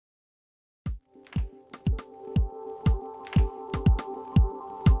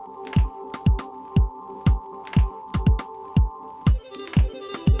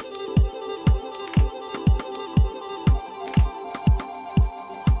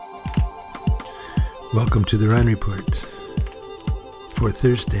Welcome to the Rhine Report for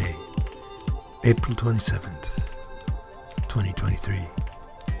Thursday, April 27th, 2023.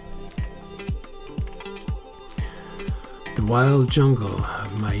 The wild jungle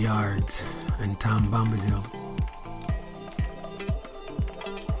of my yard and Tom Bombadil.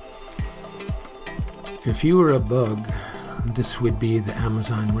 If you were a bug, this would be the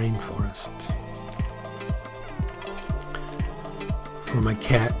Amazon rainforest. For my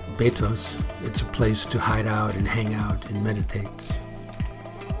cat, Betos, it's a place to hide out and hang out and meditate.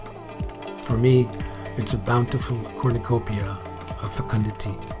 For me, it's a bountiful cornucopia of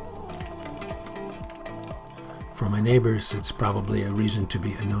fecundity. For my neighbors, it's probably a reason to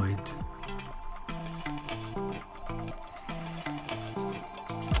be annoyed.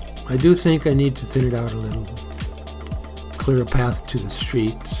 I do think I need to thin it out a little, clear a path to the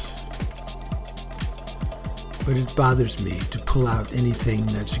streets. But it bothers me to pull out anything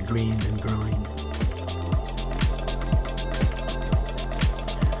that's green and growing.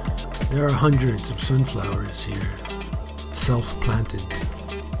 There are hundreds of sunflowers here, self-planted.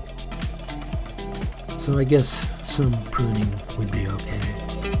 So I guess some pruning would be okay.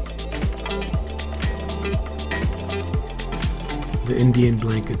 The Indian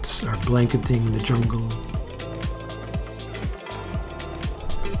blankets are blanketing the jungle.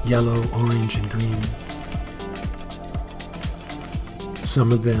 Yellow, orange, and green.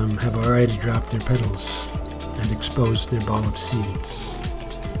 Some of them have already dropped their petals and exposed their ball of seeds,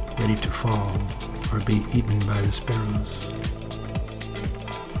 ready to fall or be eaten by the sparrows.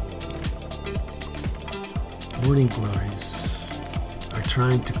 Morning glories are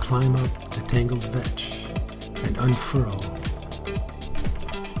trying to climb up the tangled vetch and unfurl,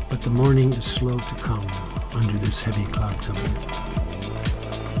 but the morning is slow to come under this heavy cloud cover.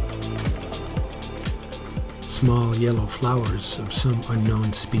 Small yellow flowers of some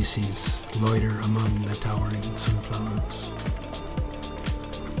unknown species loiter among the towering sunflowers.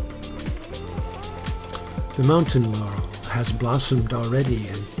 The mountain laurel has blossomed already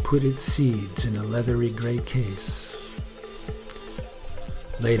and put its seeds in a leathery gray case.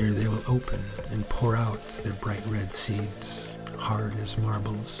 Later they will open and pour out their bright red seeds, hard as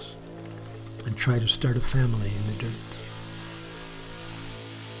marbles, and try to start a family in the dirt.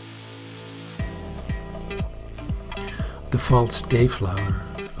 The false dayflower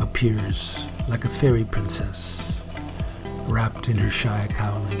appears like a fairy princess, wrapped in her shy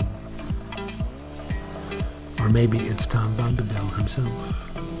cowling. Or maybe it's Tom Bombadil himself.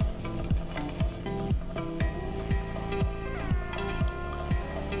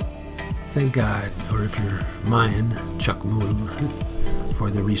 Thank God, or if you're Mayan, Chakmul, for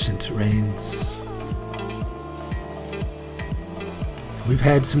the recent rains. We've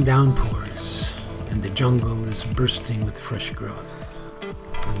had some downpours, and the jungle is bursting with fresh growth,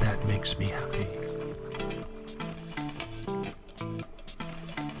 and that makes me happy.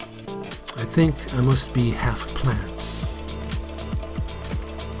 I think I must be half plant,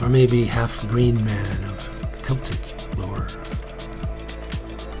 or maybe half green man of Celtic lore.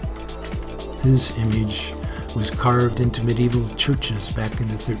 His image was carved into medieval churches back in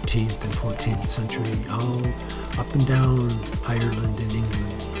the 13th and 14th century, all up and down Ireland and England.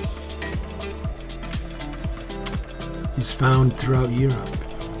 Is found throughout Europe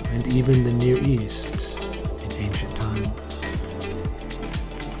and even the Near East in ancient times.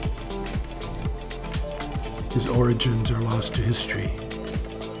 His origins are lost to history,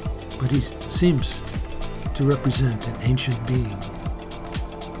 but he seems to represent an ancient being,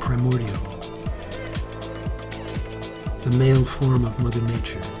 primordial, the male form of Mother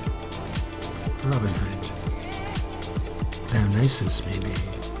Nature, Robin Hood, Dionysus maybe.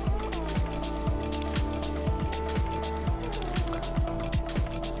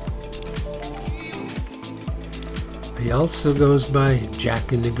 He also goes by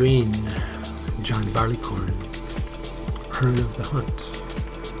Jack in the Green, John Barleycorn, Hearn of the Hunt,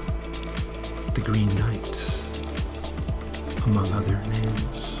 the Green Knight, among other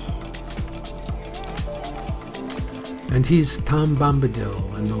names. And he's Tom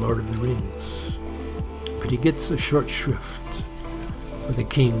Bombadil in The Lord of the Rings, but he gets a short shrift, for the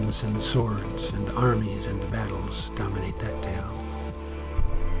kings and the swords and the armies and the battles dominate that tale.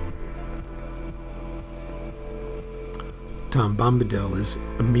 Tom Bombadil is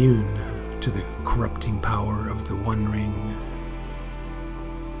immune to the corrupting power of the One Ring.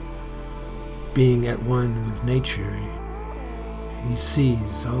 Being at one with nature, he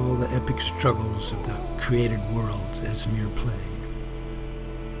sees all the epic struggles of the created world as mere play.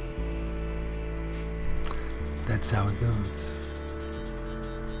 That's how it goes.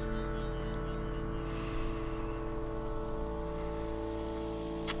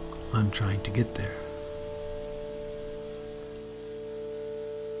 I'm trying to get there.